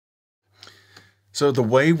So the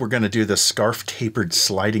way we're going to do this scarf tapered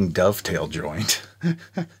sliding dovetail joint,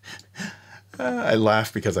 I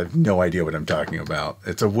laugh because I have no idea what I'm talking about.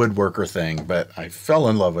 It's a woodworker thing, but I fell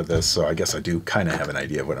in love with this, so I guess I do kind of have an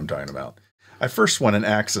idea of what I'm talking about. I first want an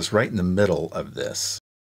axis right in the middle of this.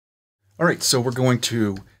 All right, so we're going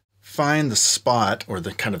to find the spot or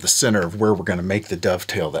the kind of the center of where we're going to make the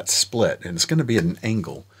dovetail that split, and it's going to be at an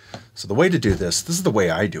angle. So the way to do this is the way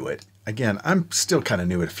I do it. Again, I'm still kind of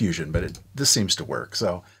new at Fusion, but this seems to work.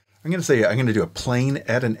 So I'm going to say I'm going to do a plane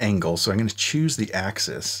at an angle. So I'm going to choose the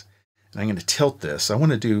axis and I'm going to tilt this. I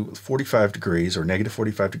want to do 45 degrees or negative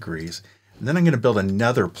 45 degrees. And then I'm going to build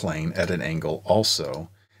another plane at an angle also.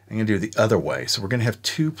 I'm going to do the other way. So we're going to have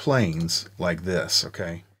two planes like this,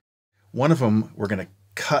 okay? One of them, we're going to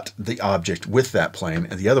cut the object with that plane,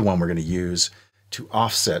 and the other one we're going to use to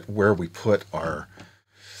offset where we put our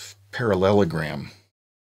parallelogram,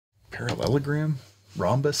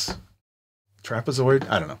 rhombus, trapezoid,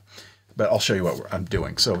 I don't know, but I'll show you what I'm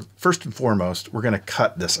doing. So first and foremost, we're going to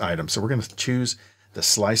cut this item. So we're going to choose the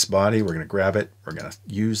slice body. We're going to grab it. We're going to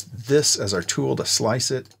use this as our tool to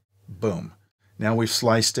slice it. Boom. Now we've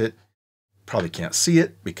sliced it. Probably can't see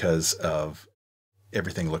it because of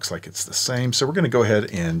everything looks like it's the same. So we're going to go ahead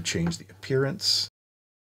and change the appearance.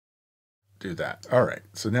 Do that. All right.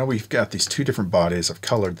 So now we've got these two different bodies. I've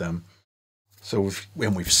colored them. So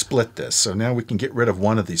we've split this. So now we can get rid of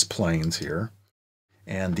one of these planes here.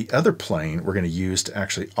 And the other plane we're going to use to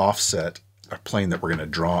actually offset a plane that we're going to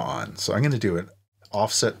draw on. So I'm going to do an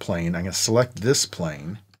offset plane. I'm going to select this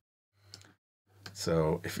plane.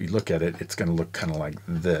 So if you look at it, it's going to look kind of like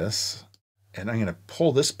this. And I'm going to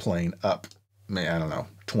pull this plane up, I don't know,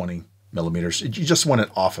 20 millimeters. You just want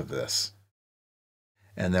it off of this.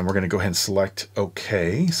 And then we're going to go ahead and select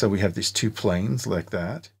OK. So we have these two planes like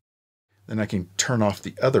that. Then I can turn off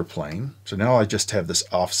the other plane. So now I just have this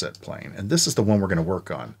offset plane. And this is the one we're going to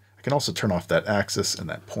work on. I can also turn off that axis and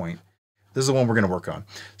that point. This is the one we're going to work on.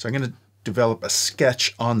 So I'm going to develop a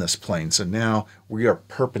sketch on this plane. So now we are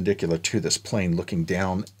perpendicular to this plane looking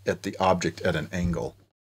down at the object at an angle.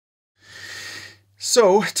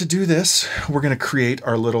 So to do this, we're going to create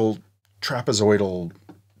our little trapezoidal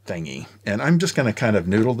thingy. And I'm just going to kind of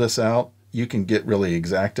noodle this out. You can get really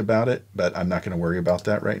exact about it, but I'm not going to worry about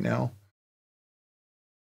that right now.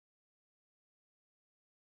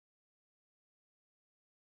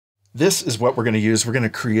 This is what we're going to use. We're going to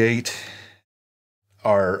create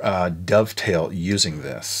our dovetail using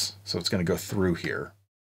this. So it's going to go through here.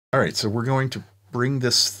 All right, so we're going to bring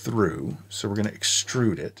this through. So we're going to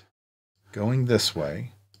extrude it going this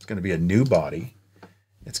way. It's going to be a new body.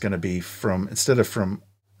 It's going to be from, instead of from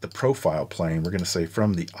the profile plane, we're going to say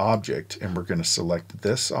from the object, and we're going to select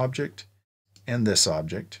this object and this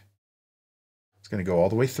object. It's going to go all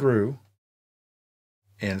the way through,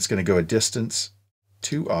 and it's going to go a distance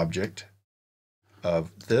to object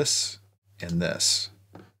of this and this.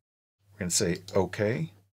 We're going to say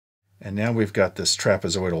OK, and now we've got this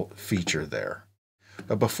trapezoidal feature there.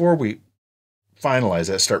 But before we finalize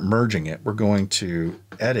that, start merging it, we're going to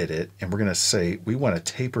edit it, and we're going to say we want a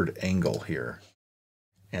tapered angle here.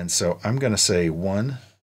 And so I'm going to say 1.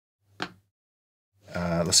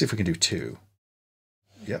 Let's see if we can do 2.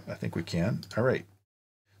 Yep, I think we can. All right.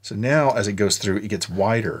 So now as it goes through, it gets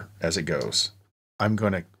wider as it goes. I'm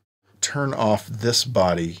going to turn off this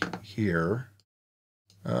body here,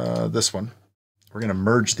 this one. We're going to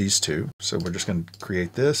merge these two. So we're just going to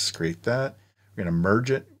create this, create that. We're going to merge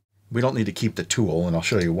it. We don't need to keep the tool, and I'll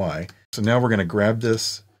show you why. So now we're going to grab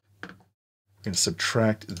this. We're going to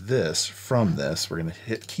subtract this from this. We're going to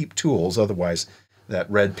hit keep tools. Otherwise, that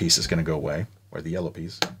red piece is going to go away, or the yellow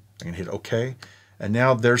piece. I'm going to hit OK. And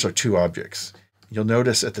now there's our two objects. You'll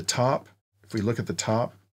notice at the top, if we look at the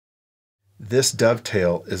top, this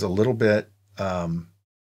dovetail is a little bit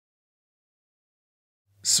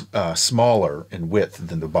smaller in width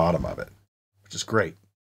than the bottom of it, which is great.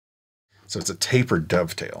 So it's a tapered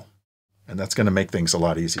dovetail, and that's going to make things a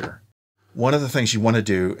lot easier. One of the things you want to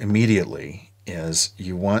do immediately is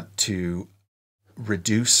you want to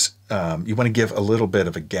reduce, you want to give a little bit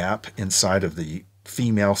of a gap inside of the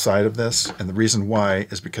female side of this. And the reason why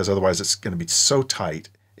is because otherwise it's going to be so tight,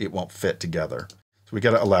 it won't fit together. So we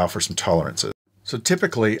got to allow for some tolerances. So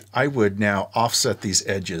typically I would now offset these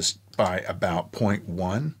edges by about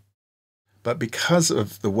 0.1. But because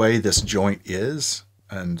of the way this joint is,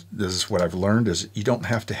 and this is what I've learned, is you don't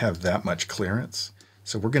have to have that much clearance.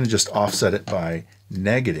 So we're going to just offset it by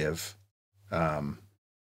negative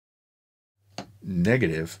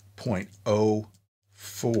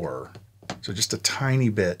 0.04. So just a tiny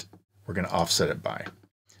bit we're going to offset it by.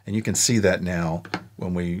 And you can see that now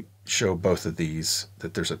when we show both of these,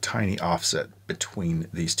 that there's a tiny offset between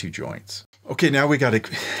these two joints. Okay, now we got to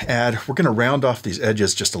we're going to round off these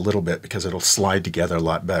edges just a little bit because it'll slide together a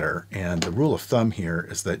lot better. And the rule of thumb here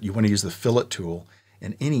is that you want to use the fillet tool,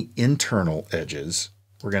 and any internal edges,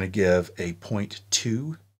 we're going to give a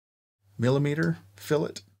 0.2 millimeter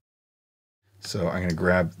fillet. So I'm going to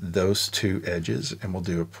grab those two edges and we'll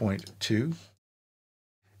do a 0.2.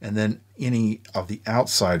 And then any of the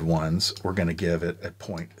outside ones, we're going to give it a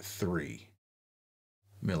 0.3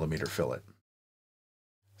 millimeter fillet.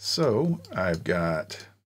 So I've got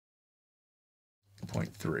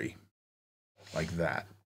 0.3, like that.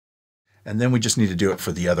 And then we just need to do it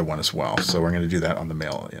for the other one as well. So we're going to do that on the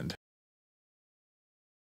male end.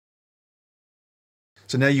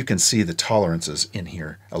 So now you can see the tolerances in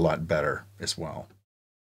here a lot better as well.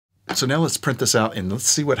 So now let's print this out and let's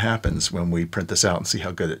see what happens when we print this out and see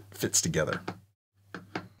how good it fits together.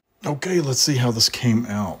 Okay, let's see how this came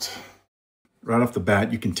out. Right off the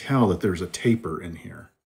bat, you can tell that there's a taper in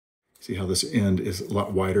here. See how this end is a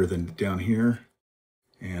lot wider than down here?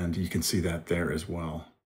 And you can see that there as well.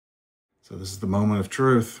 So this is the moment of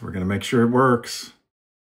truth. We're going to make sure it works.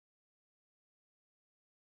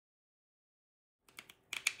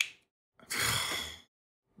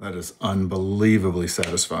 That is unbelievably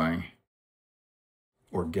satisfying.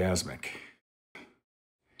 Orgasmic.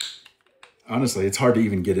 Honestly, it's hard to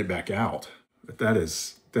even get it back out, but that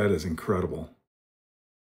is incredible.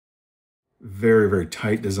 Very, very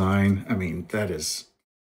tight design. I mean, that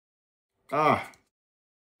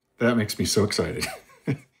makes me so excited.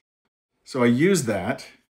 So I used that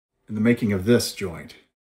in the making of this joint,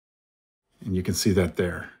 and you can see that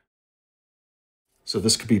there. So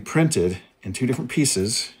this could be printed in two different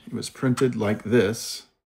pieces. It was printed like this,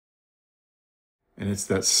 and it's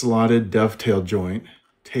that slotted dovetail joint,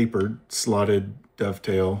 tapered, slotted,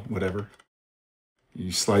 dovetail, whatever.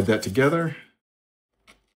 You slide that together.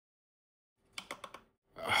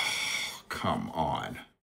 Oh, come on.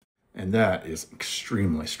 And that is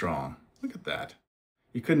extremely strong. Look at that.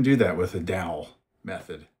 You couldn't do that with a dowel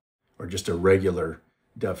method or just a regular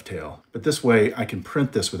dovetail. But this way I can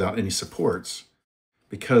print this without any supports.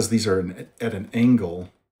 Because these are at an angle,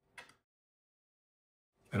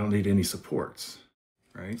 I don't need any supports,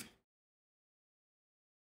 right?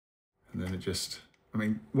 And then it just, I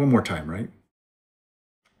mean, one more time, right?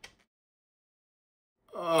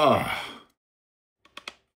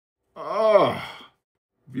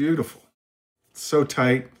 Beautiful. So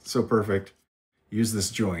tight, so perfect. Use this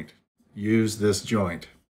joint. Use this joint.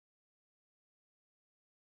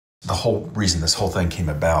 The whole reason this whole thing came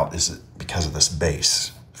about is because of this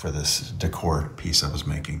base for this decor piece I was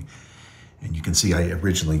making. And you can see I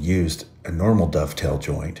originally used a normal dovetail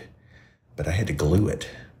joint, but I had to glue it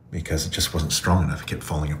because it just wasn't strong enough. It kept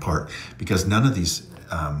falling apart because none of these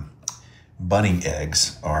bunny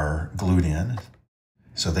eggs are glued in.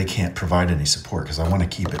 So they can't provide any support because I want to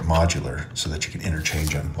keep it modular so that you can interchange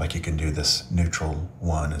them like you can do this neutral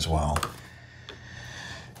one as well.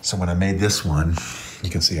 So when I made this one, you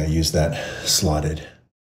can see I used that slotted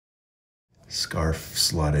scarf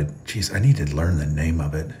slotted. Geez, I need to learn the name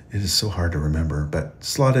of it. It is so hard to remember, but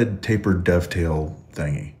slotted tapered dovetail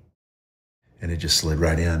thingy. And it just slid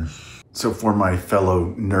right in. So for my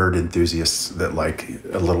fellow nerd enthusiasts that like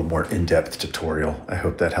a little more in-depth tutorial, I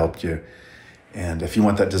hope that helped you. And if you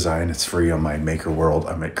want that design, it's free on my Maker World.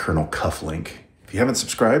 I'm at Colonel Cufflink. If you haven't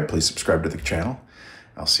subscribed, please subscribe to the channel.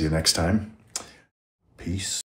 I'll see you next time. Peace.